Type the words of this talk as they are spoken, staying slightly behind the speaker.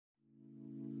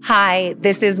Hi,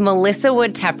 this is Melissa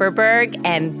Wood Tepperberg,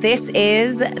 and this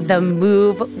is the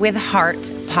Move with Heart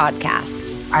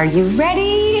podcast. Are you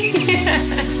ready?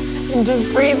 Just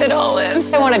breathe it all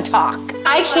in. I want to talk.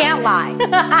 I can't lie.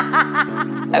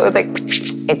 I was like,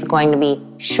 it's going to be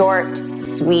short,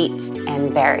 sweet,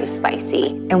 and very spicy.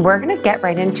 And we're going to get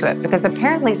right into it because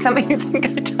apparently some of you think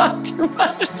I talk too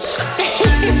much.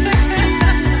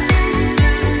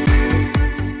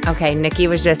 Okay, Nikki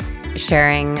was just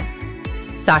sharing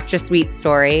such a sweet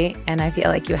story, and I feel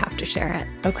like you have to share it.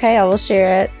 Okay, I will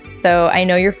share it. So I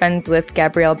know you're friends with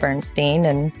Gabrielle Bernstein,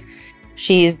 and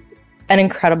she's an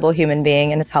incredible human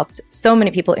being and has helped so many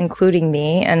people, including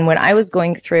me. And when I was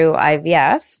going through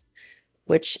IVF,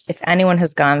 which if anyone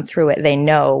has gone through it, they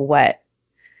know what,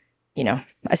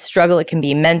 a struggle it can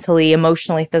be mentally,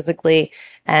 emotionally, physically.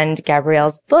 And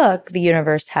Gabrielle's book, The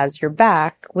Universe Has Your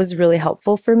Back, was really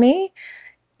helpful for me.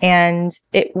 And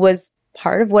it was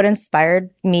part of what inspired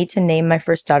me to name my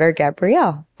first daughter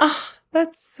Gabrielle. Oh,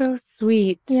 that's so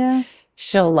sweet. Yeah.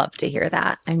 She'll love to hear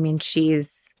that. I mean,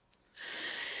 she's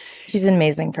an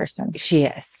amazing person. She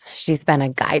is. She's been a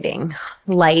guiding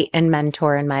light and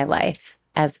mentor in my life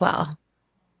as well.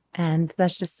 And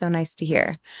that's just so nice to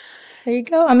hear. There you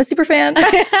go. I'm a super fan.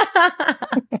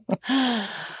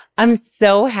 I'm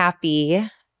so happy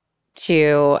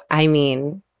to,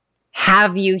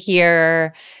 have you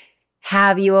here,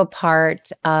 have you a part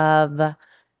of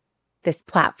this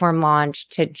platform launch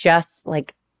to just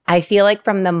I feel like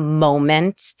from the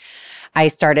moment I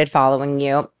started following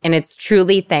you, and it's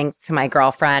truly thanks to my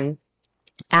girlfriend,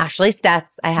 Ashley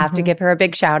Stetz. I have to give her a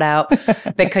big shout out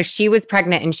because she was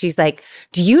pregnant and she's like,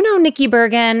 do you know Nikki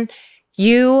Bergen?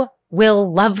 You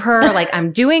will love her.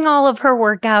 I'm doing all of her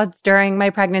workouts during my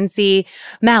pregnancy.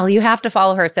 Mel, you have to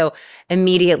follow her. So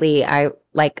immediately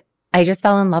I just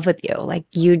fell in love with you.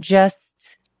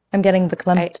 I'm getting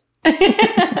verklempt.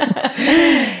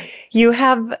 You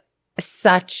have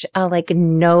such a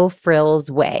no frills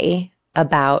way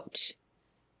about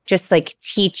just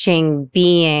teaching,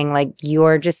 being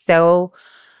you're just so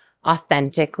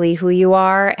authentically who you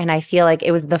are. And I feel like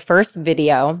it was the first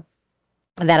video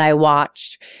that I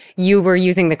watched. You were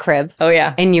using the crib. Oh,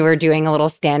 yeah. And you were doing a little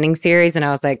standing series. And I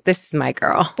was like, this is my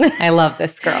girl. I love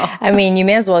this girl. You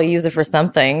may as well use it for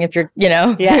something if you're,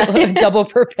 double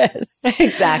purpose.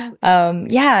 Exactly.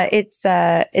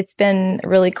 It's been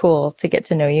really cool to get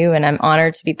to know you, and I'm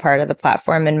honored to be part of the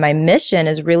platform. And my mission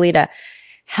is really to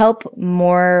help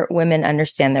more women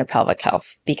understand their pelvic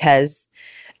health, because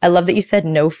I love that you said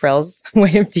no frills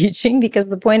way of teaching, because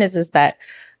the point is that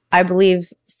I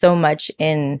believe so much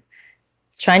in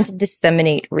trying to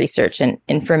disseminate research and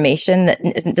information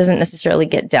that doesn't necessarily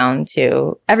get down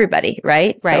to everybody,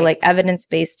 right? So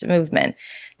evidence-based movement.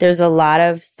 There's a lot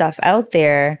of stuff out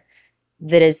there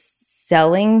that is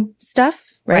selling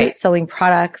stuff, right? Selling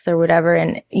products or whatever.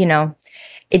 And,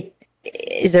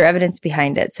 is there evidence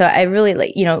behind it? So I really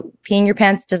peeing your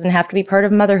pants doesn't have to be part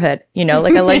of motherhood. I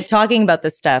like talking about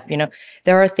this stuff.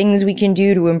 There are things we can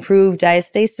do to improve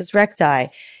diastasis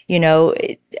recti.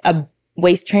 A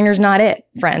waist trainer's not it,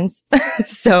 friends.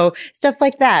 So stuff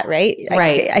like that, right?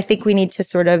 Right. I think we need to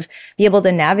sort of be able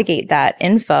to navigate that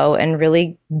info and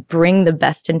really bring the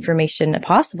best information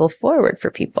possible forward for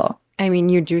people.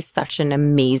 You do such an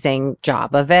amazing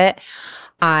job of it.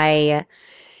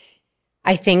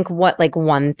 I think one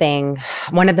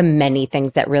of the many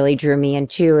things that really drew me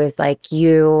into is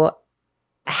you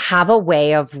have a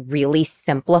way of really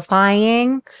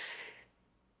simplifying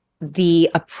the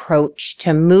approach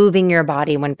to moving your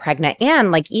body when pregnant,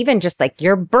 and even just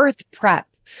your birth prep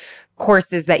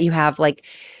courses that you have.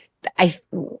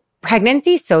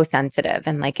 Pregnancy is so sensitive,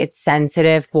 and it's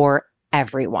sensitive for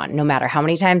everyone, no matter how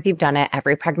many times you've done it.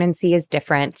 Every pregnancy is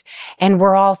different, and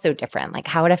we're all so different.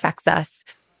 How it affects us,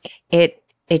 it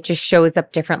just shows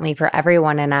up differently for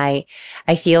everyone. And I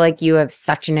feel like you have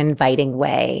such an inviting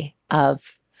way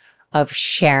of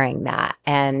sharing that.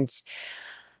 And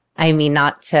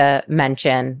not to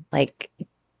mention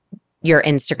your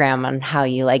Instagram on how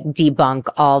you debunk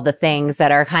all the things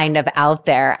that are kind of out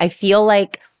there. I feel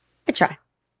like I try.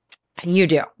 You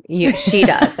do. She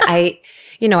does. I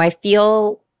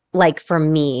feel like for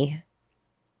me,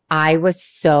 I was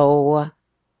so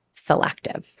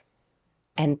selective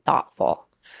and thoughtful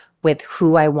with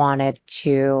who I wanted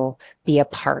to be a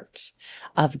part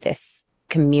of this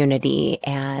community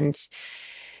and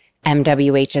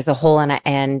MWH as a whole.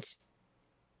 And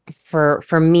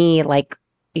for me,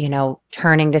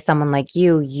 turning to someone like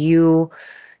you're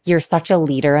such a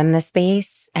leader in this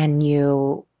space, and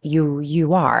you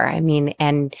are.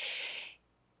 And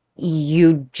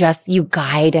you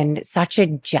guide in such a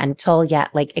gentle yet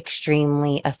like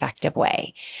extremely effective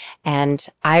way. And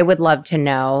I would love to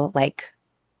know, like,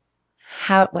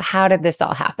 how did this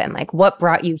all happen? Like, what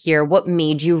brought you here? What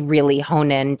made you really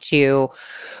hone into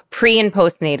pre and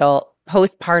postnatal,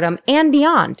 postpartum and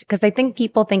beyond? Because I think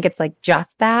people think it's like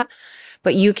just that,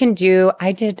 but you can do,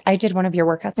 I did one of your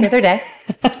workouts the other day.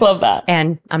 I love that.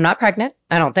 And I'm not pregnant.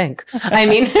 I don't think. I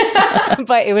mean,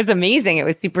 but it was amazing. It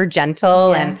was super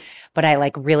gentle but I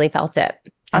like really felt it.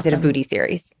 I did a booty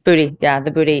series. Booty. Yeah.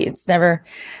 The booty. It's never,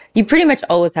 you pretty much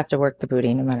always have to work the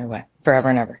booty no matter what, forever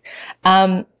and ever.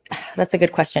 That's a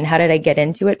good question. How did I get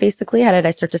into it basically? How did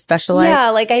I start to specialize? Yeah.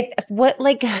 Like what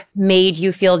like made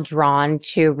you feel drawn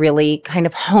to really kind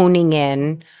of honing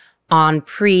in on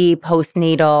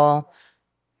postnatal?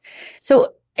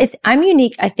 So I'm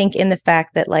unique, I think, in the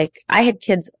fact that like I had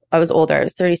kids, I was older. I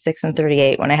was 36 and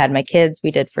 38 when I had my kids.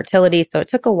 We did fertility. So it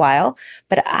took a while,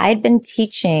 but I'd been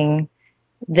teaching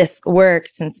this work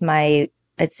since my,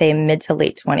 I'd say mid to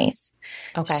late 20s.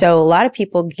 Okay. So a lot of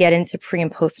people get into pre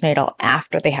and postnatal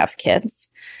after they have kids,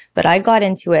 but I got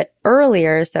into it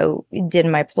earlier. So did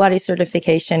my Pilates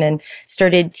certification and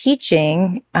started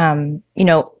teaching,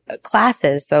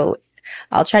 classes. So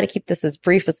I'll try to keep this as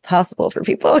brief as possible for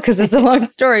people because it's a long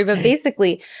story, but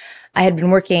basically I had been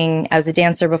working, I was a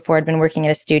dancer before, I'd been working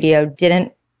in a studio,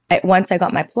 once I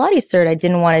got my Pilates cert, I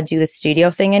didn't want to do the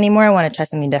studio thing anymore. I want to try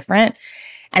something different.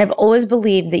 And I've always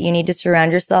believed that you need to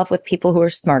surround yourself with people who are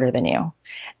smarter than you.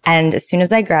 And as soon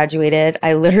as I graduated,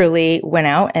 I literally went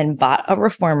out and bought a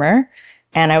reformer.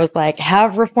 And I was like,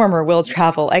 have reformer, will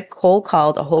travel. I cold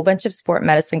called a whole bunch of sport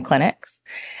medicine clinics.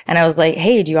 And I was like,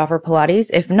 hey, do you offer Pilates?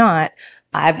 If not,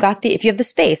 if you have the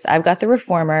space, I've got the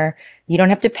reformer. You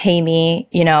don't have to pay me.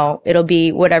 It'll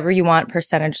be whatever you want,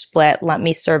 percentage split. Let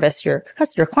me service your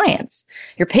clients,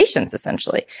 your patients,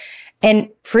 essentially. And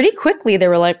pretty quickly they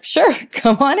were like, sure,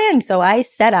 come on in. So I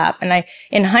set up and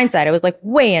in hindsight, I was like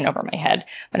way in over my head,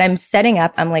 but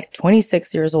I'm like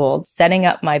 26 years old, setting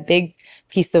up my big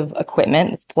piece of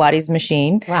equipment, this Pilates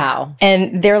machine. Wow.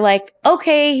 And they're like,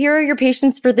 okay, here are your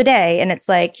patients for the day. And it's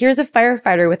like, here's a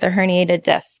firefighter with a herniated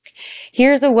disc.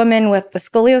 Here's a woman with the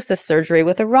scoliosis surgery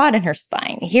with a rod in her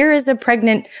spine. Here is a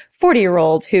pregnant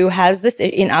 40-year-old who has this.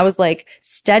 And I was like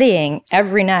studying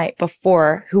every night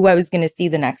before who I was going to see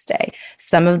the next day.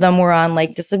 Some of them were on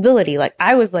like disability. Like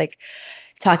I was like,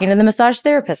 talking to the massage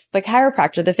therapist, the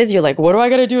chiropractor, the physio, like, what do I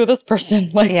got to do with this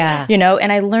person? Like,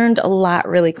 and I learned a lot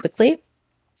really quickly.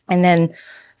 And then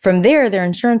from there, their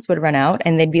insurance would run out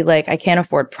and they'd be like, I can't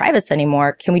afford privates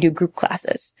anymore. Can we do group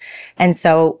classes? And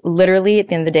so literally at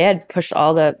the end of the day, I'd push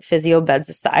all the physio beds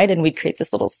aside and we'd create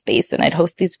this little space and I'd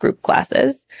host these group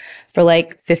classes for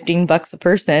like $15 a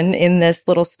person in this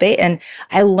little space. And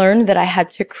I learned that I had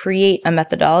to create a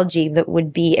methodology that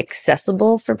would be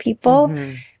accessible for people,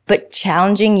 but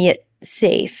challenging yet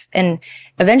safe. And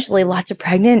eventually lots of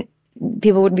pregnant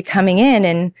people would be coming in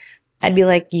and I'd be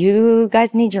like, you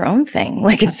guys need your own thing.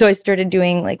 Like, and so I started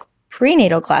doing like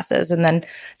prenatal classes. And then,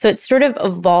 so it sort of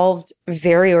evolved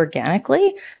very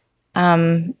organically.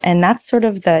 And that's sort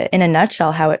of in a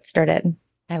nutshell, how it started.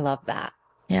 I love that.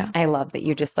 Yeah. I love that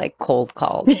you just like cold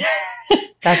called.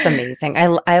 That's amazing.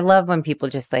 I love when people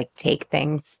just like take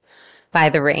things by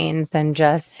the reins and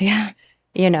just,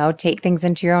 take things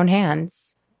into your own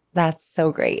hands. That's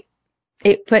so great.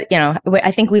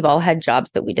 I think we've all had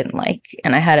jobs that we didn't like.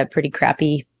 And I had a pretty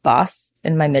crappy boss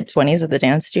in my mid-20s at the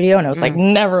dance studio. And I was like,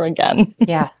 never again.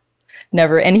 Yeah.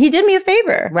 Never. And he did me a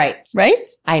favor. Right. Right?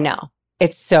 I know.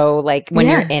 It's so like when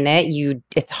you're in it,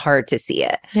 it's hard to see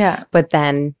it. Yeah. But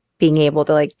then being able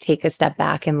to like take a step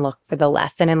back and look for the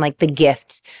lesson and like the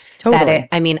gift. Totally.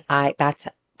 That's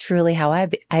truly how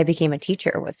I became a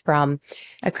teacher, was from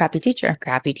a crappy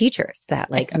teachers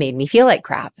that like made me feel like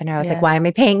crap. And I was like, why am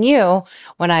I paying you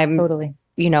when I'm totally,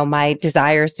 my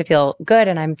desires to feel good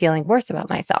and I'm feeling worse about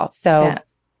myself. So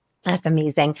that's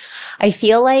amazing. I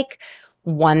feel like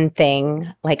one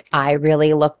thing like I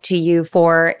really look to you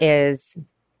for is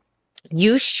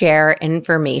you share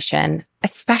information,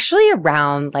 especially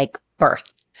around like birth,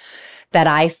 that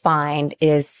I find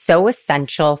is so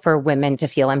essential for women to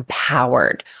feel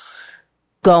empowered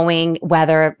going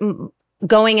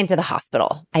into the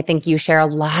hospital. I think you share a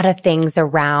lot of things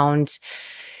around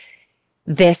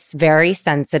this very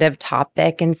sensitive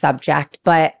topic and subject,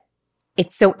 but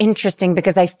it's so interesting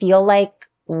because I feel like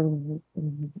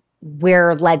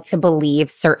we're led to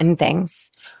believe certain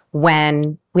things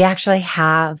when we actually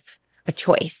have a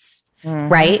choice,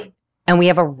 right? And we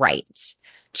have a right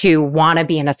to want to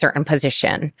be in a certain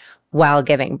position while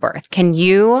giving birth. Can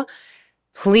you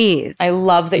please. I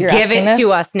love that you're give asking it this.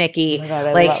 to us, Nikki. Oh my God,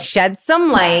 I like love. shed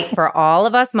some light for all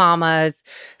of us mamas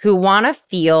who want to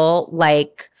feel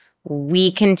like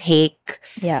we can take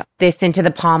this into the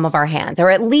palm of our hands,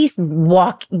 or at least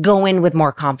go in with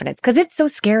more confidence, because it's so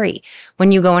scary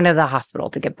when you go into the hospital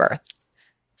to give birth.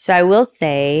 So I will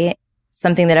say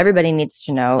something that everybody needs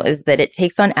to know is that it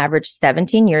takes on average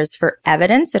 17 years for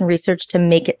evidence and research to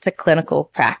make it to clinical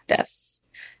practice.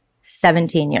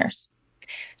 17 years.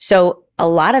 So a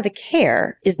lot of the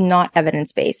care is not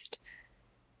evidence-based.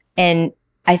 And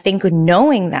I think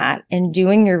knowing that and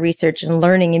doing your research and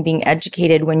learning and being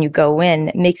educated when you go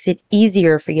in makes it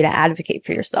easier for you to advocate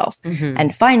for yourself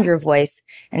and find your voice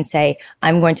and say,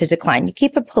 I'm going to decline. You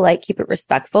keep it polite, keep it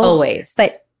respectful. Always.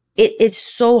 But it is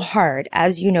so hard,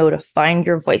 as you know, to find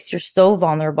your voice. You're so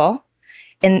vulnerable.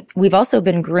 And we've also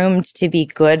been groomed to be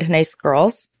good, nice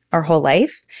girls our whole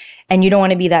life. And you don't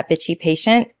want to be that bitchy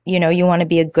patient. You know, you want to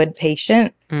be a good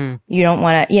patient. You don't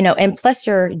want to, and plus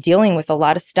you're dealing with a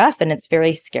lot of stuff and it's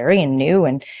very scary and new.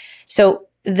 And so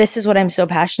this is what I'm so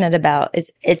passionate about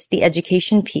is it's the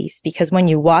education piece, because when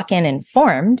you walk in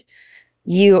informed,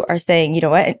 you are saying, you know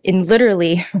what? And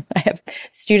literally I have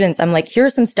students, I'm like, here are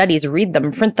some studies, read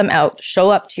them, print them out, show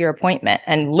up to your appointment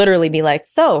and literally be like,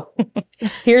 so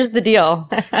here's the deal.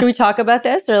 Can we talk about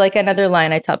this? Or like another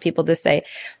line I tell people to say,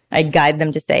 I guide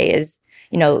them to say is,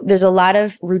 there's a lot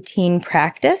of routine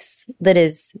practice that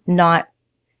is not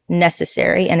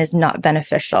necessary and is not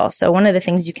beneficial. So one of the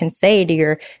things you can say to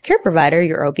your care provider,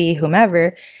 your OB,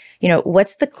 whomever,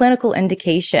 what's the clinical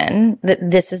indication that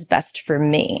this is best for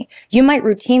me? You might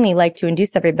routinely like to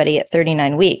induce everybody at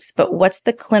 39 weeks, but what's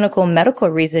the clinical medical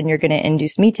reason you're going to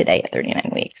induce me today at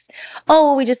 39 weeks? Oh,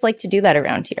 well, we just like to do that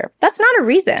around here. That's not a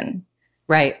reason.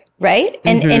 Right.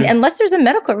 And unless there's a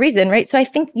medical reason, right? So I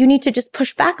think you need to just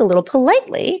push back a little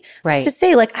politely. Just to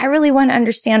say, like, I really want to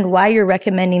understand why you're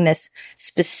recommending this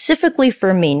specifically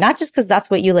for me, not just because that's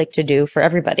what you like to do, for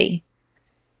everybody.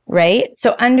 Right?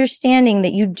 So understanding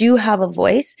that you do have a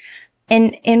voice.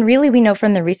 And really we know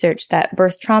from the research that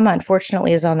birth trauma,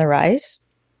 unfortunately, is on the rise.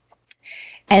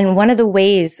 And one of the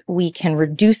ways we can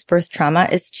reduce birth trauma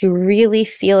is to really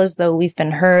feel as though we've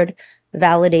been heard,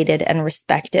 validated, and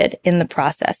respected in the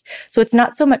process. So it's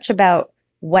not so much about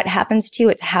what happens to you,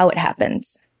 it's how it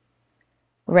happens.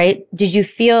 Right? Did you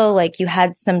feel like you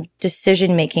had some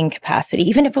decision-making capacity,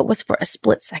 even if it was for a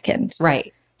split second?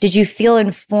 Right. Did you feel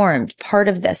informed, part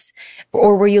of this?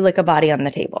 Or were you like a body on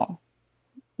the table?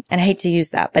 And I hate to use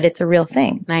that, but it's a real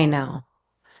thing. I know.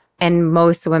 And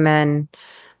most women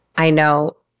I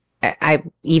know, I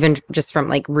even just from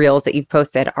like reels that you've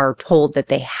posted, are told that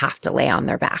they have to lay on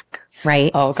their back,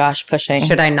 right? Oh gosh, pushing.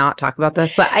 Should I not talk about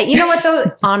this? But you know what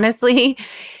though? Honestly,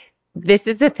 this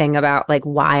is the thing about like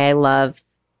why I love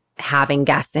having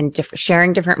guests and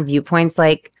sharing different viewpoints.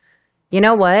 Like, you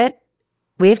know what?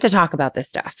 We have to talk about this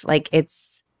stuff. Like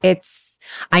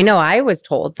I know I was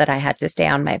told that I had to stay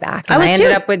on my back and I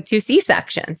ended up with 2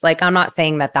 C-sections. Like, I'm not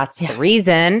saying that that's the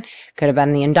reason. Could have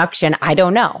been the induction. I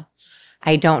don't know.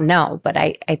 But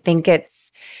I think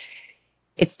it's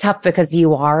tough because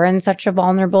you are in such a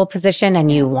vulnerable position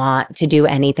and you want to do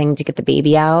anything to get the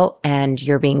baby out, and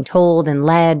you're being told and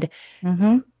led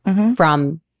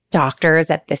from doctors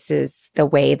that this is the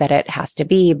way that it has to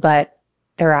be. But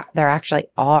there actually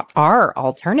are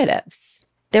alternatives.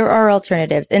 There are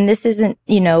alternatives. And this isn't,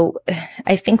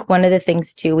 I think one of the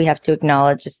things too we have to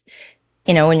acknowledge is,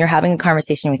 when you're having a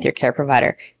conversation with your care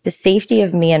provider, the safety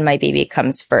of me and my baby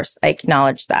comes first. I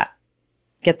acknowledge that.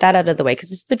 Get that out of the way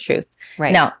because it's the truth.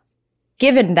 Right. Now,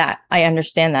 given that, I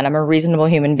understand that I'm a reasonable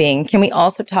human being. Can we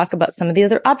also talk about some of the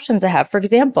other options I have? For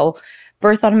example,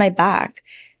 birth on my back.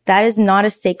 That is not a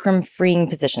sacrum freeing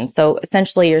position. So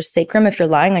essentially your sacrum, if you're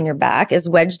lying on your back, is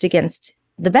wedged against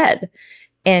the bed.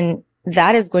 And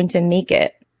that is going to make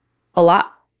it a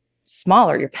lot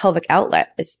smaller. Your pelvic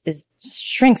outlet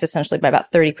shrinks essentially by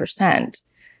about 30%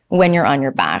 when you're on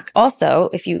your back. Also,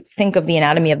 if you think of the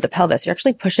anatomy of the pelvis, you're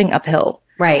actually pushing uphill.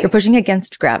 Right. You're pushing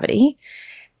against gravity.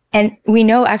 And we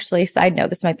know, actually, side note,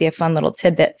 this might be a fun little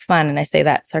tidbit, and I say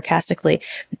that sarcastically,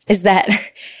 is that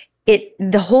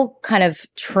the whole kind of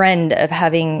trend of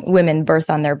having women birth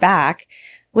on their back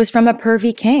was from a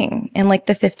pervy king in like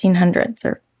the 1500s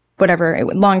or whatever, a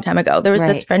long time ago. There was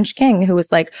this French king who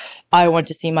was like, I want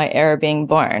to see my heir being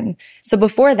born. So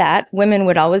before that, women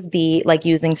would always be like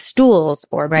using stools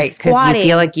or right, because you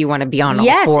feel like you want to be on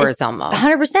all fours almost.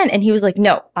 100%. And he was like,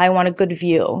 no, I want a good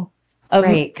view of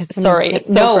sorry,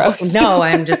 it's so gross. No,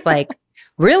 I'm just like,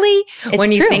 really? It's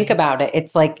when you true. think about it,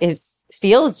 it's like it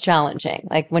feels challenging.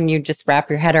 Like when you just wrap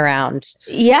your head around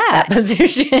that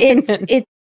position. It's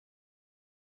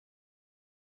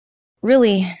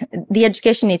really, the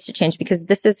education needs to change because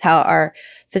this is how our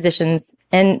physicians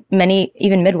and many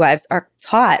even midwives are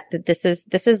taught that this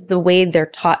is the way they're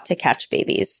taught to catch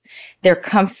babies. They're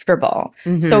comfortable.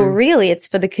 So really it's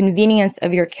for the convenience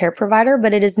of your care provider,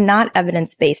 but it is not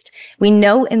evidence-based. We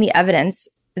know in the evidence,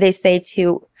 they say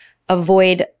to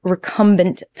avoid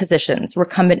recumbent positions,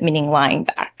 recumbent meaning lying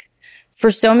back, for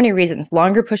so many reasons: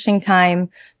 longer pushing time,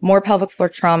 more pelvic floor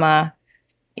trauma,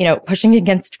 pushing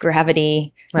against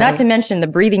gravity, not to mention the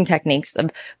breathing techniques of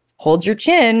hold your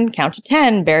chin, count to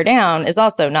 10, bear down is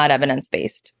also not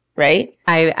evidence-based, right?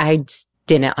 I just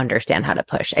didn't understand how to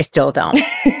push. I still don't.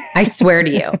 I swear to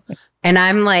you. And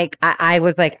I'm like, I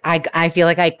was like, I feel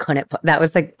like I couldn't put, that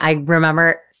was like, I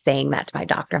remember saying that to my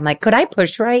doctor. I'm like, could I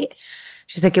push right?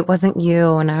 She's like, it wasn't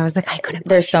you. And I was like, I couldn't push.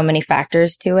 There's so many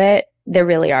factors to it. There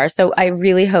really are. So I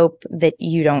really hope that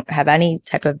you don't have any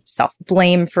type of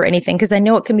self-blame for anything, because I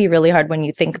know it can be really hard when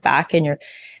you think back and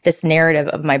this narrative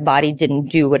of my body didn't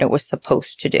do what it was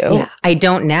supposed to do. Yeah, I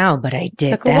don't now, but I did.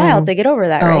 It took a while to get over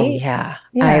that, right? Oh, yeah.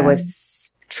 I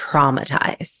was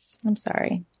traumatized. I'm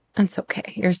sorry. That's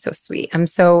okay. You're so sweet. I'm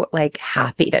so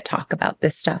happy to talk about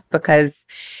this stuff because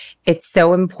it's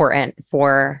so important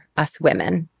for us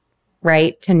women,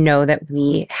 right? To know that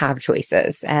we have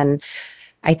choices. And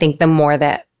I think the more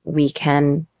that we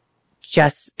can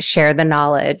just share the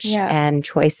knowledge and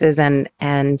choices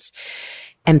and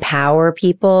empower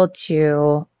people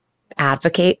to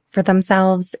advocate for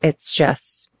themselves, it's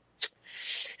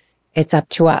up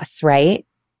to us, right?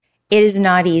 It is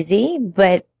not easy,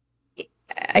 but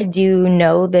I do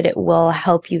know that it will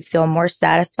help you feel more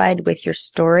satisfied with your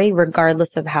story,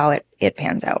 regardless of how it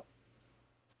pans out.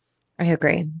 I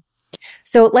agree.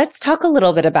 So let's talk a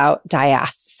little bit about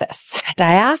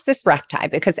diastasis recti,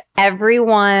 because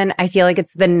everyone, I feel like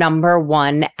it's the number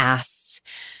one asked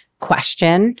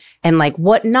question, and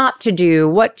what not to do,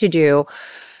 what to do.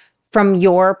 From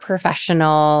your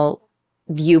professional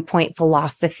viewpoint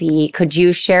philosophy, could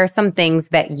you share some things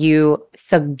that you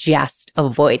suggest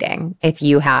avoiding if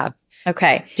you have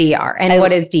DR? And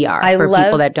what is DR for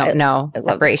people that don't know?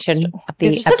 Separation of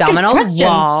the abdominal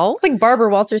wall. It's like Barbara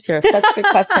Walters here. Such good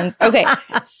questions. Okay.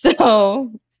 So, all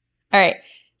right.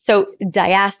 So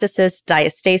diastasis,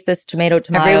 diastasis, tomato.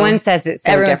 Everyone says it's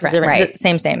so different. Right.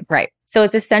 Same. Right. So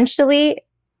it's essentially,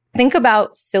 think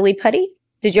about silly putty.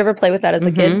 Did you ever play with that as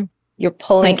a kid? You're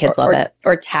pulling. My kids love it.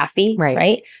 Or taffy, right?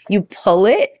 Right? You pull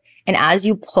it, and as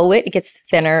you pull it, it gets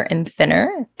thinner and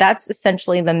thinner. That's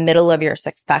essentially the middle of your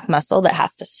six-pack muscle that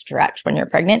has to stretch when you're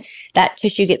pregnant. That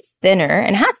tissue gets thinner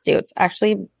and has to. It's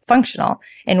actually functional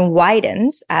and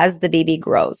widens as the baby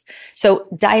grows. So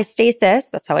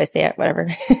diastasis, that's how I say it, whatever.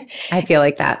 I feel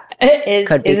like that is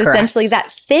essentially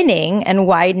that thinning and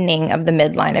widening of the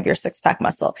midline of your six-pack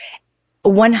muscle.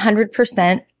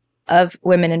 100% of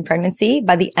women in pregnancy,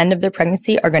 by the end of their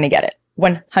pregnancy, are going to get it.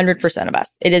 100% of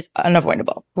us. It is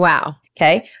unavoidable. Wow.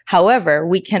 Okay. However,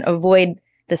 we can avoid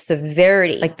the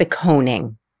severity. Like the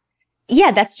coning.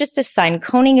 Yeah, that's just a sign.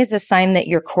 Coning is a sign that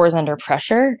your core is under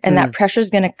pressure, and that pressure is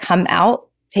going to come out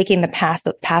taking the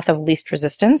path of least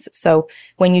resistance. So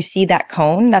when you see that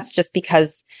cone, that's just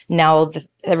because now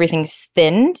everything's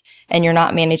thinned and you're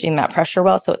not managing that pressure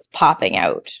well. So it's popping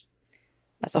out.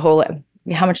 That's a whole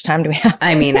how much time do we have?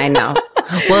 I mean, I know.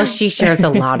 Well, she shares a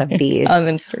lot of these on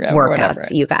Instagram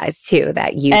workouts, you guys, too,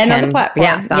 that you and can. On the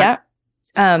platform.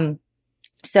 Yeah.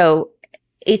 So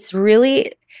it's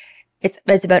really,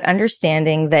 it's about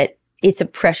understanding that it's a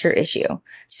pressure issue.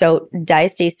 So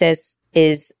diastasis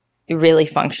is really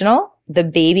functional. The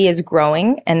baby is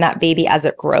growing, and that baby, as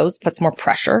it grows, puts more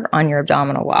pressure on your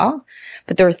abdominal wall.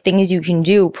 But there are things you can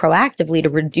do proactively to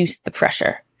reduce the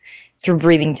pressure through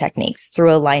breathing techniques,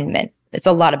 through alignment. It's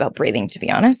a lot about breathing, to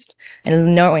be honest,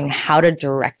 and knowing how to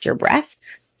direct your breath.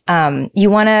 You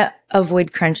want to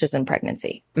avoid crunches in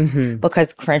pregnancy,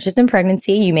 because crunches in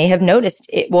pregnancy, you may have noticed,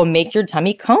 it will make your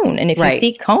tummy cone. And if you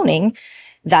see coning,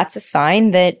 that's a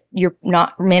sign that you're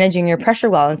not managing your pressure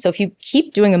well. And so if you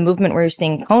keep doing a movement where you're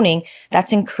seeing coning,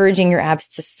 that's encouraging your abs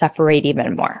to separate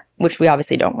even more, which we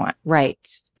obviously don't want.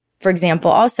 Right. For example,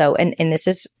 also, and this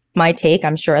is my take,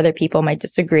 I'm sure other people might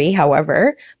disagree.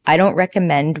 However, I don't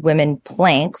recommend women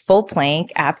full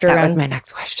plank after that was my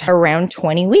next question. Around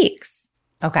 20 weeks.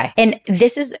 Okay. And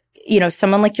this is,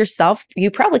 someone like yourself,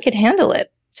 you probably could handle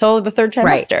it till the third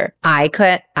trimester.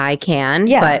 Right. I can,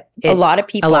 but a lot of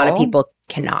people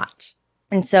cannot.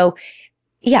 And so,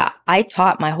 I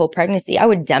taught my whole pregnancy. I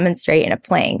would demonstrate in a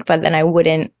plank, but then I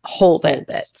wouldn't hold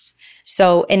it.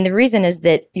 So, and the reason is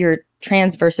that your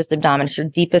transversus abdominis, your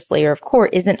deepest layer of core,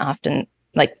 isn't often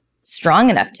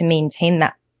strong enough to maintain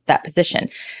that that position.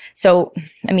 So,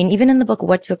 I mean, even in the book,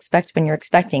 What to Expect When You're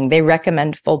Expecting, they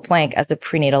recommend full plank as a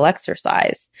prenatal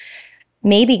exercise.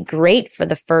 Maybe great for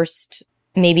the first,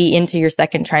 maybe into your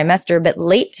second trimester, but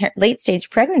late stage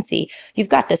pregnancy, you've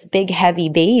got this big, heavy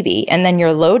baby, and then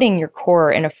you're loading your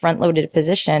core in a front loaded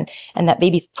position, and that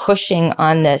baby's pushing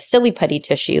on the silly putty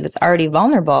tissue that's already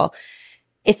vulnerable.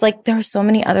 It's like there are so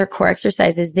many other core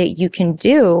exercises that you can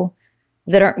do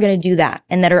that aren't going to do that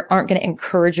and that aren't going to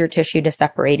encourage your tissue to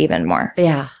separate even more.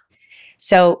 Yeah.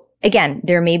 So again,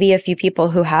 there may be a few people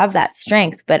who have that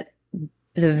strength, but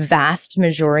the vast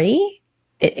majority,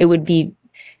 it would be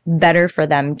better for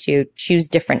them to choose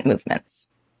different movements.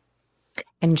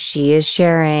 And she is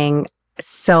sharing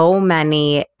so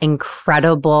many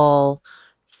incredible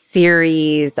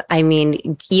series. I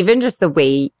mean, even just the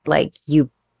way like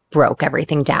you broke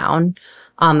everything down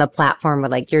on the platform with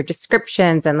like your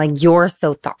descriptions, and like you're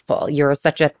so thoughtful. You're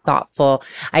such a thoughtful,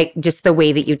 just the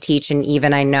way that you teach. And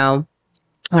even I know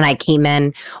when I came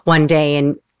in one day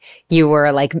and you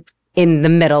were like in the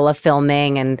middle of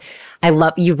filming, and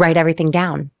you write everything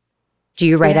down. Do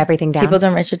you write everything down? People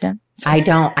don't write it down. I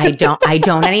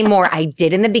don't anymore. I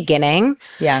did in the beginning.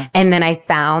 Yeah. And then I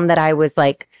found that I was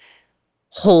like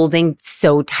holding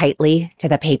so tightly to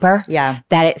the paper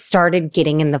that it started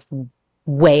getting in the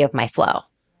way of my flow.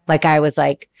 Like I was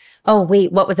like, oh,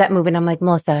 wait, what was that movement? I'm like,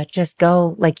 Melissa, just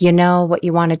go, like, you know what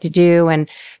you wanted to do. And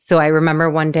so I remember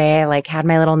one day I like had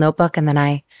my little notebook, and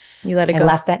then you let it go. I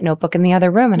left that notebook in the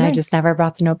other room, and I just never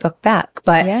brought the notebook back.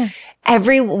 But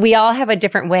we all have a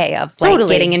different way of like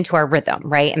getting into our rhythm,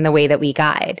 right? And the way that we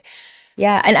guide.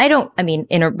 Yeah.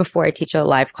 And before I teach a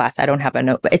live class, I don't have a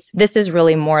notebook. This is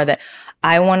really more that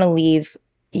I want to leave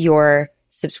your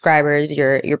subscribers,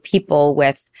 your people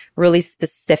with really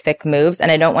specific moves.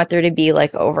 And I don't want there to be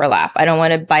like overlap. I don't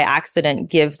want to by accident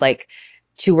give like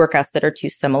 2 workouts that are too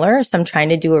similar. So I'm trying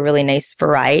to do a really nice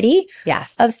variety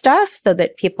of stuff so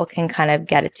that people can kind of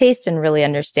get a taste and really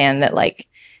understand that, like,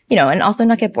 you know, and also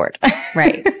not get bored.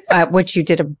 Right. Which you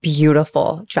did a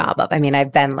beautiful job of. I mean,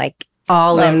 I've been like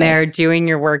all in there doing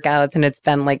your workouts, and it's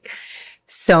been like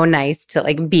so nice to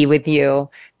like be with you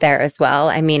there as well.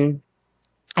 I mean,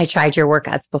 I tried your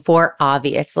workouts before,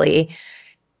 obviously,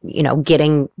 you know,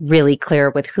 getting really clear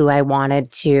with who I wanted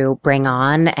to bring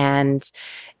on. And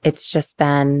it's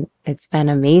been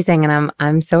amazing. And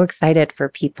I'm so excited for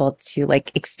people to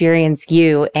like experience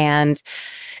you and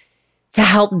to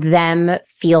help them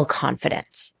feel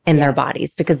confident in their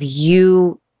bodies, because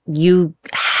you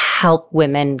help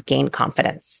women gain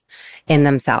confidence in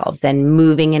themselves and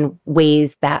moving in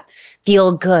ways that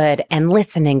feel good and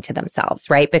listening to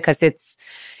themselves, right? Because it's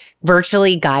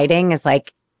virtually guiding is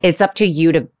like, it's up to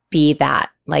you to be that.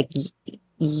 Like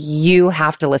you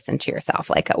have to listen to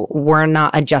yourself. Like we're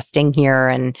not adjusting here,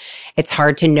 and it's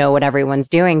hard to know what everyone's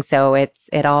doing. So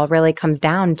it all really comes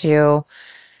down to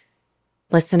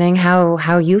listening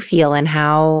how you feel and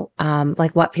how,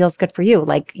 like what feels good for you.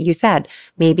 Like you said,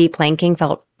 maybe planking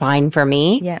felt fine for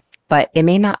me, but it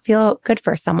may not feel good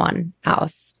for someone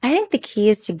else. I think the key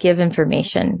is to give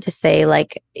information, to say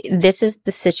like, this is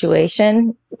the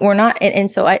situation. We're not,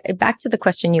 and so back to the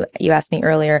question you asked me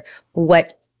earlier,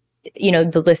 what, you know,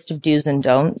 the list of do's and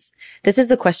don'ts. This is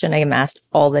a question I am asked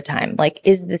all the time. Like,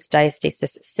 is this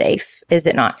diastasis safe? Is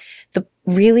it not?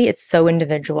 Really, it's so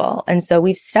individual. And so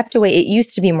we've stepped away. It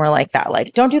used to be more like that.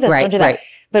 Like, don't do this, don't do that. Right.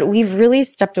 But we've really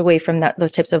stepped away from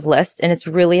those types of lists. And it's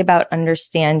really about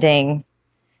understanding,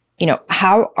 you know,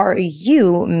 how are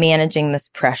you managing this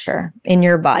pressure in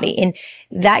your body? And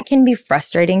that can be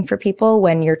frustrating for people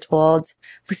when you're told,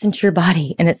 listen to your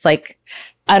body. And it's like,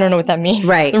 I don't know what that means.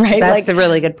 Right. Right. That's a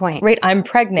really good point. Right. I'm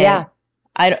pregnant. Yeah.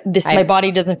 My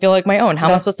body doesn't feel like my own. How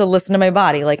am I supposed to listen to my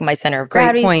body? Like my center of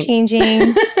gravity is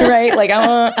changing. Right. Like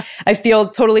I feel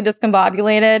totally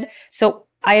discombobulated. So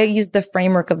I use the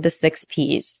framework of the 6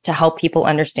 Ps to help people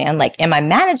understand, like, am I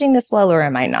managing this well or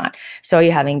am I not? So are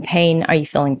you having pain? Are you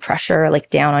feeling pressure like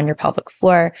down on your pelvic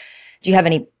floor? Do you have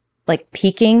any like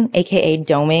peaking, AKA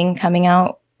doming coming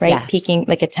out, right? Yes. Peaking,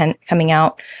 like a tent coming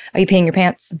out. Are you peeing your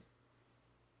pants?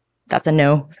 That's a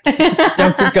no.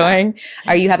 Don't keep going.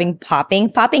 Are you having popping?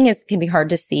 Popping can be hard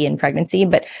to see in pregnancy,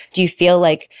 but do you feel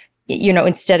like, you know,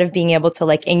 instead of being able to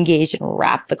like engage and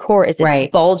wrap the core, is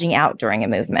it bulging out during a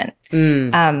movement?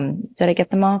 Did I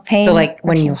get them all? Pain. So like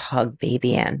when you hug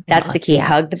baby in. That's the key.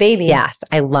 Hug the baby. Yes.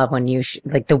 I love when you,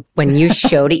 when you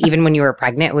showed it, even when you were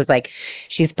pregnant, it was like,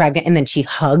 she's pregnant and then she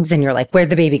hugs and you're like, where'd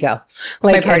the baby go?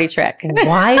 Like my party trick.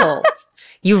 Wild.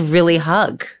 You really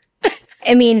hug.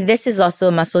 I mean, this is also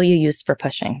a muscle you use for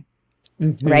pushing,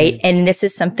 right? And this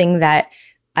is something that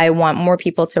I want more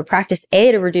people to practice,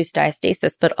 to reduce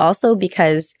diastasis, but also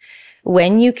because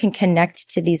when you can connect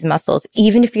to these muscles,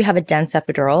 even if you have a dense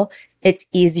epidural, it's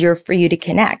easier for you to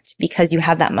connect because you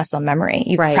have that muscle memory.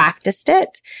 You've practiced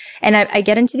it. And I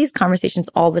get into these conversations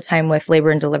all the time with labor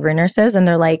and delivery nurses, and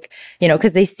they're like, you know,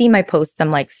 because they see my posts,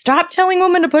 I'm like, stop telling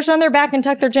women to push on their back and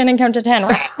tuck their chin and count to 10.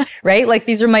 Right? Like,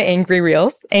 these are my angry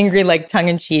reels, angry, like tongue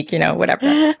in cheek, you know,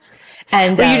 whatever.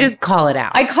 And you just call it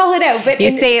out. I call it out, but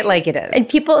you say it like it is. And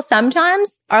people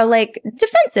sometimes are like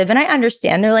defensive, and I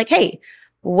understand. They're like, hey,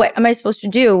 what am I supposed to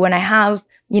do when I have,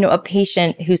 you know, a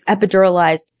patient who's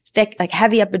epiduralized, thick, like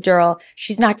heavy epidural?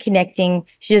 She's not connecting.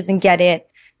 She doesn't get it.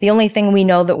 The only thing we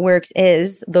know that works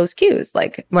is those cues,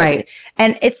 like, right.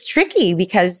 And it's tricky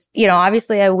because, you know,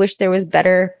 obviously I wish there was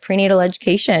better prenatal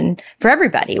education for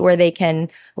everybody where they can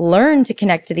learn to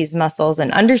connect to these muscles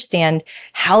and understand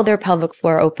how their pelvic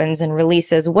floor opens and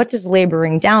releases. What does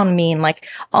laboring down mean? Like,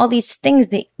 all these things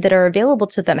that are available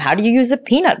to them. How do you use a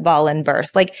peanut ball in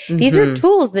birth? Like, these are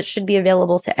tools that should be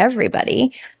available to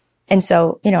everybody. And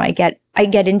so, you know, I get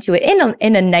into it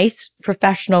in a nice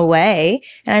professional way.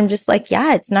 And I'm just like,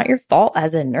 yeah, it's not your fault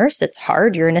as a nurse. It's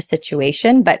hard. You're in a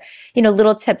situation, but, you know,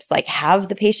 little tips like have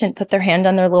the patient put their hand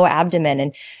on their lower abdomen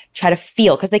and try to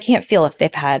feel, because they can't feel if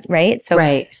they've had, right?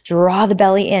 So draw the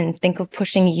belly in, think of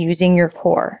pushing using your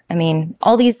core. I mean,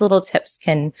 all these little tips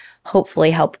can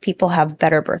hopefully help people have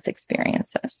better birth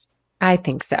experiences. I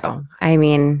think so. I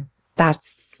mean,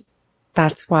 that's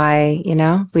why, you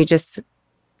know, we just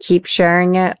keep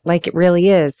sharing it like it really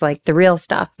is, like the real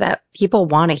stuff that people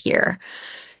want to hear.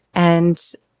 And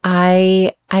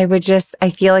I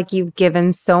feel like you've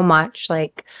given so much,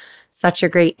 like such a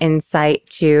great insight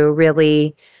to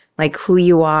really like who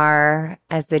you are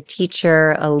as a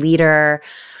teacher, a leader.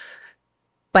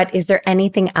 But is there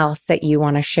anything else that you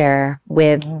want to share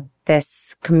with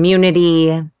this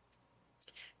community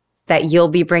that you'll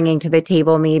be bringing to the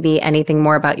table? Maybe anything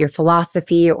more about your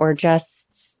philosophy or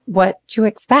just what to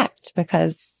expect?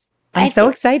 Because I'm so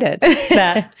excited.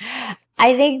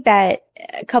 I think that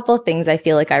a couple of things I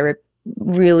feel like I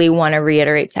really want to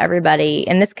reiterate to everybody,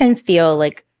 and this can feel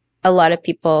like a lot of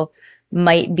people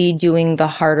might be doing the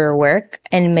harder work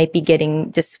and might be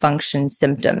getting dysfunction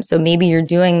symptoms. So maybe you're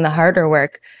doing the harder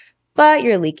work, but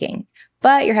you're leaking,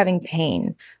 but you're having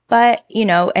pain, but, you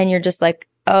know, and you're just like,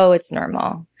 oh, it's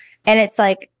normal. And it's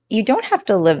like, you don't have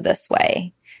to live this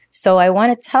way. So I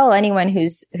want to tell anyone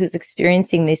who's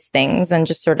experiencing these things and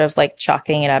just sort of like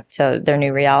chalking it up to their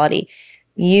new reality,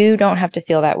 you don't have to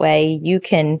feel that way. You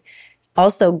can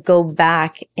also go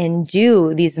back and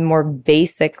do these more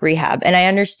basic rehab. And I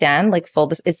understand, like,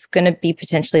 it's going to be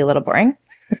potentially a little boring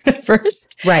at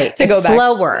first. Right. To go back.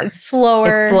 It's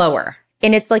slower.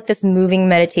 And it's like this moving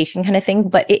meditation kind of thing,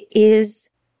 but it is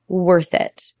worth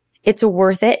it. It's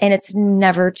worth it, and it's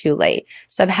never too late.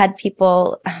 So I've had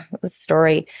people, the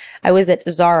story, I was at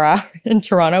Zara in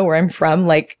Toronto, where I'm from,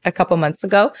 like a couple months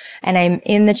ago, and I'm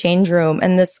in the change room,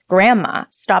 and this grandma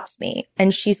stops me,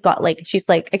 and she's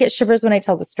like, I get shivers when I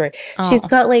tell the story. Oh. She's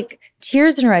got like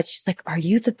tears in her eyes. She's like, are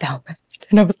you the bell method?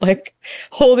 And I was like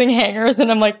holding hangers,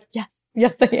 and I'm like,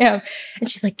 yes, I am. And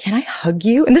she's like, can I hug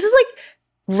you? And this is like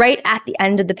right at the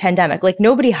end of the pandemic, like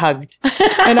nobody hugged.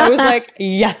 And I was like,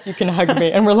 yes, you can hug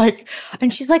me. And we're like,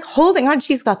 and she's like holding on.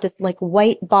 She's got this like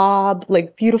white bob,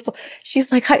 like beautiful. She's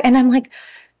like, and I'm like,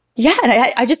 yeah. And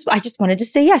I just wanted to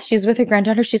say yes. She's with her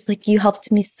granddaughter. She's like, you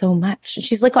helped me so much. And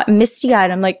she's like, got misty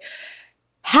eyed. I'm like,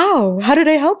 how did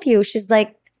I help you?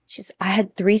 I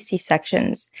had 3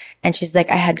 C-sections, and she's like,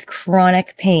 I had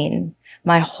chronic pain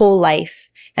my whole life.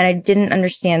 And I didn't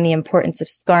understand the importance of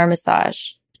scar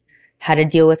massage, how to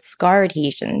deal with scar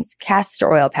adhesions,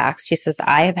 castor oil packs. She says,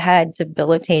 I have had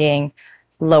debilitating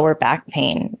lower back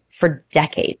pain for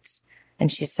decades.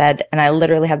 And she said, and I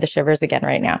literally have the shivers again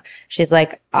right now. She's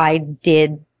like, I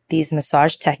did these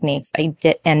massage techniques.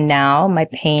 And now my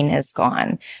pain is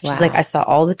gone. Wow. She's like, I saw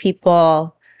all the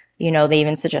people, you know, they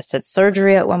even suggested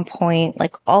surgery at one point,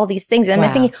 like all these things. And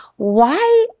I'm thinking,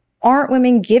 why aren't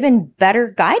women given better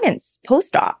guidance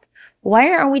post-op? Why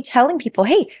aren't we telling people,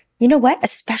 hey, you know what?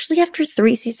 Especially after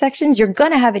 3 C-sections, you're going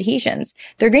to have adhesions.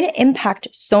 They're going to impact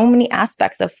so many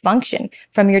aspects of function,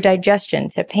 from your digestion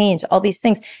to pain to all these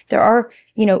things. There are,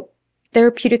 you know,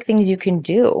 therapeutic things you can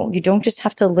do. You don't just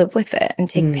have to live with it and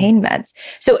take pain meds.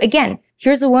 So again,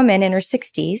 here's a woman in her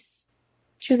 60s.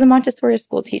 She was a Montessori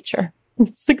school teacher.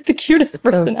 It's like the cutest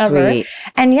person ever.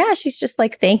 And yeah, she's just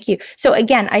like, thank you. So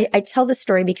again, I tell this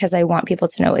story because I want people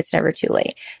to know it's never too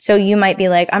late. So you might be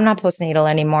like, I'm not postnatal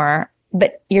anymore,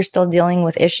 but you're still dealing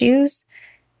with issues.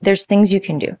 There's things you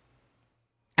can do.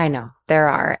 I know there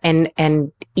are.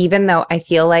 And even though I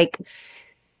feel like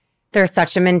there's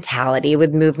such a mentality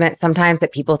with movement sometimes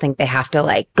that people think they have to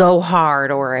like go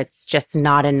hard or it's just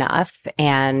not enough.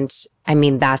 And I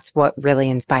mean, that's what really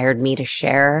inspired me to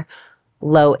share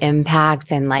low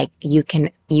impact, and like you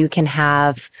can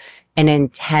have an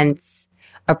intense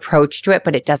approach to it,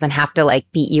 but it doesn't have to like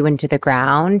beat you into the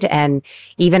ground. And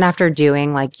even after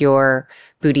doing like your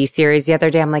booty series the other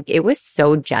day, I'm like, it was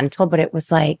so gentle, but it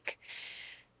was like,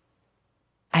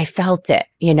 I felt it,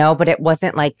 but it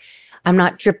wasn't like, I'm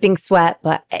not dripping sweat,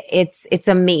 but it's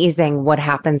amazing what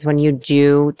happens when you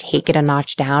do take it a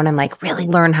notch down and like really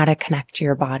learn how to connect to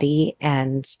your body.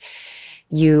 And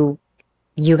you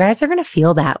guys are going to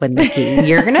feel that with Nikki.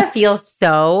 You're going to feel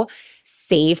so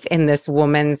safe in this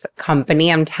woman's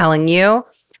company. I'm telling you,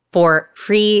 for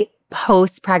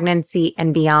post pregnancy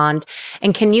and beyond.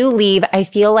 And can you leave? I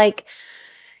feel like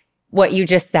what you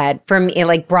just said for me, it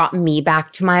like brought me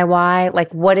back to my why.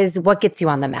 Like what gets you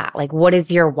on the mat? Like what is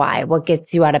your why? What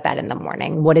gets you out of bed in the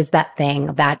morning? What is that thing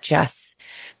that just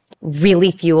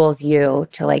really fuels you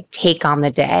to like take on the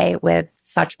day with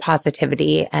such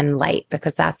positivity and light?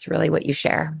 Because that's really what you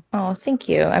share. Oh, thank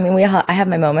you. I mean, I have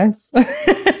my moments.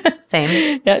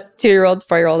 Same. Yeah, 2-year-old,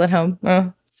 4-year-old at home.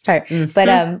 Oh, it's tired. Mm-hmm.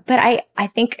 But I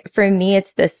think for me,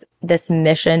 it's this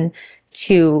mission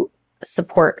to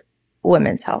support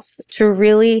women's health, to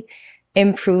really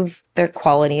improve their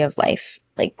quality of life.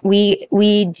 Like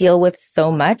we deal with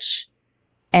so much,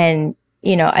 and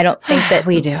I don't think that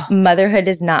we do. Motherhood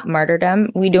is not martyrdom.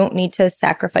 We don't need to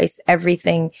sacrifice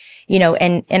everything,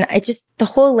 and I just, the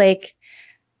whole like,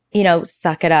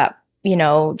 suck it up,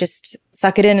 just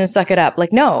suck it in and suck it up.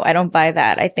 Like, no, I don't buy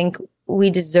that. I think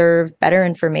we deserve better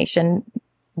information,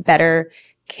 better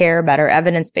care, better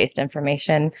evidence-based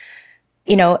information,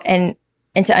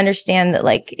 and to understand that,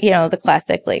 like, the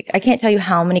classic, like, I can't tell you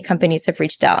how many companies have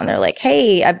reached out and they're like,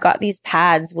 hey, I've got these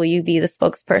pads. Will you be the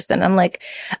spokesperson? I'm like,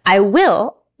 I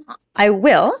will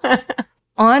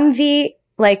on the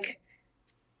like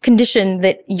condition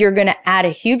that you're going to add a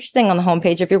huge thing on the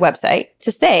homepage of your website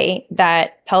to say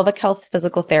that pelvic health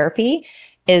physical therapy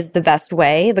is the best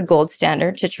way, the gold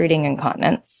standard to treating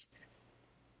incontinence.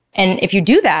 And if you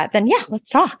do that, then yeah, let's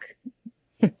talk.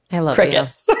 I love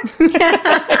crickets.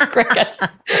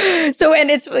 Crickets. So,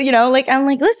 and it's, like, I'm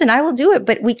like, listen, I will do it,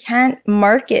 but we can't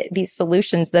market these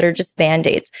solutions that are just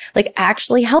band-aids, like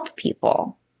actually help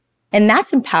people. And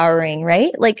that's empowering,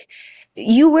 right? Like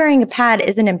you wearing a pad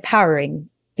isn't empowering.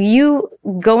 You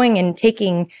going and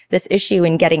taking this issue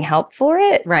and getting help for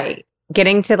it. Right.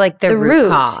 Getting to like the root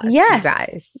cause. Yes. You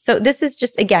guys. So this is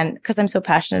just, again, because I'm so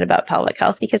passionate about pelvic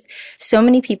health, because so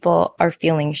many people are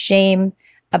feeling shame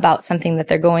about something that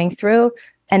they're going through,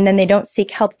 and then they don't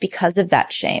seek help because of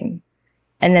that shame.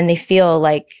 And then they feel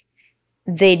like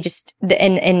they just,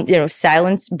 and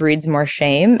silence breeds more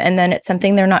shame. And then it's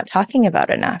something they're not talking about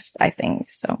enough, I think.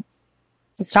 So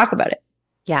let's talk about it.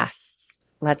 Yes.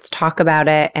 Let's talk about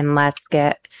it, and let's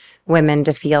get women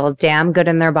to feel damn good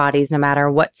in their bodies, no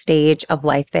matter what stage of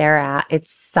life they're at.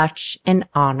 It's such an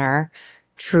honor,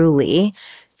 truly,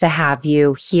 to have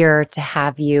you here, to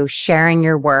have you sharing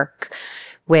your work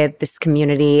with this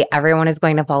community. Everyone is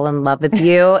going to fall in love with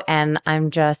you. And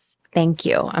thank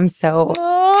you. I'm so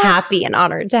happy and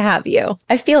honored to have you.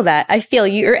 I feel that. I feel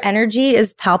your energy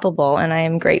is palpable, and I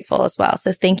am grateful as well.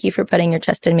 So thank you for putting your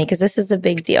trust in me, because this is a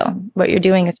big deal. What you're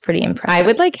doing is pretty impressive. I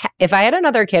would if I had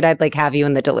another kid, I'd like have you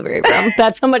in the delivery room.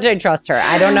 That's how much I trust her.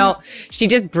 I don't know. She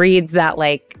just breathes that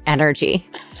like energy.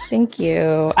 Thank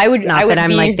you. I would that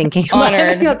I'm like thinking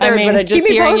honored. But I just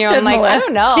hearing you, I'm like, I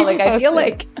don't know. Like, I feel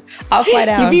like I'll fly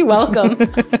down. You'd be welcome.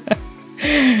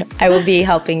 I will be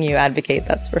helping you advocate.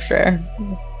 That's for sure.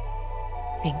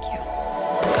 Thank you.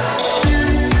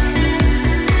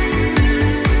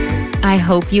 I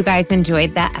hope you guys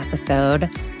enjoyed that episode.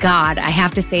 God, I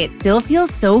have to say, it still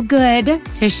feels so good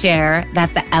to share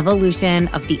that the evolution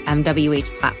of the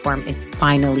MWH platform is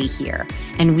finally here.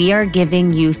 And we are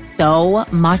giving you so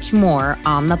much more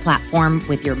on the platform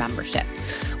with your membership.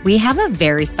 We have a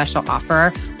very special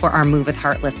offer for our Move with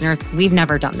Heart listeners. We've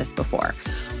never done this before.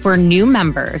 For new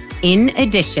members, in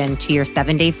addition to your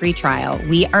 7-day free trial,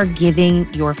 we are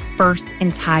giving your first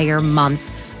entire month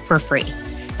for free.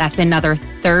 That's another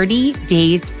 30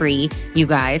 days free, you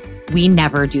guys. We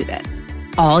never do this.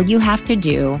 All you have to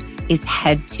do is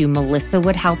head to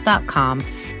melissawoodhealth.com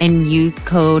and use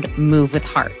code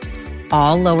MOVEWITHHEART,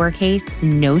 all lowercase,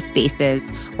 no spaces,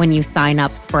 when you sign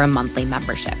up for a monthly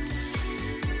membership.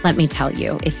 Let me tell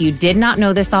you, if you did not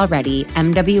know this already,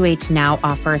 MWH now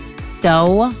offers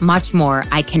so much more.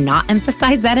 I cannot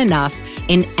emphasize that enough,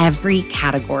 in every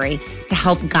category to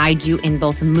help guide you in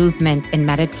both movement and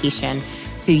meditation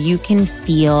so you can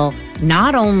feel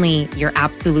not only your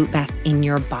absolute best in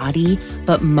your body,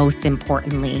 but most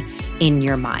importantly, in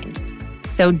your mind.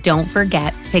 So don't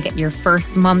forget to get your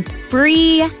first month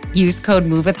free. Use code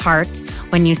MOVEWITHHEART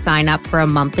when you sign up for a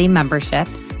monthly membership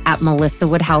at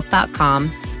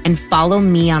melissawoodhealth.com, and follow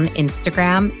me on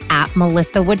Instagram at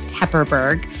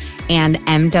melissawoodtepperberg and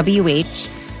MWH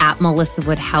at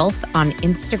melissawoodhealth on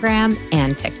Instagram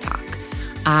and TikTok.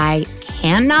 I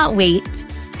cannot wait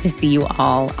to see you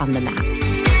all on the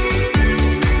mat.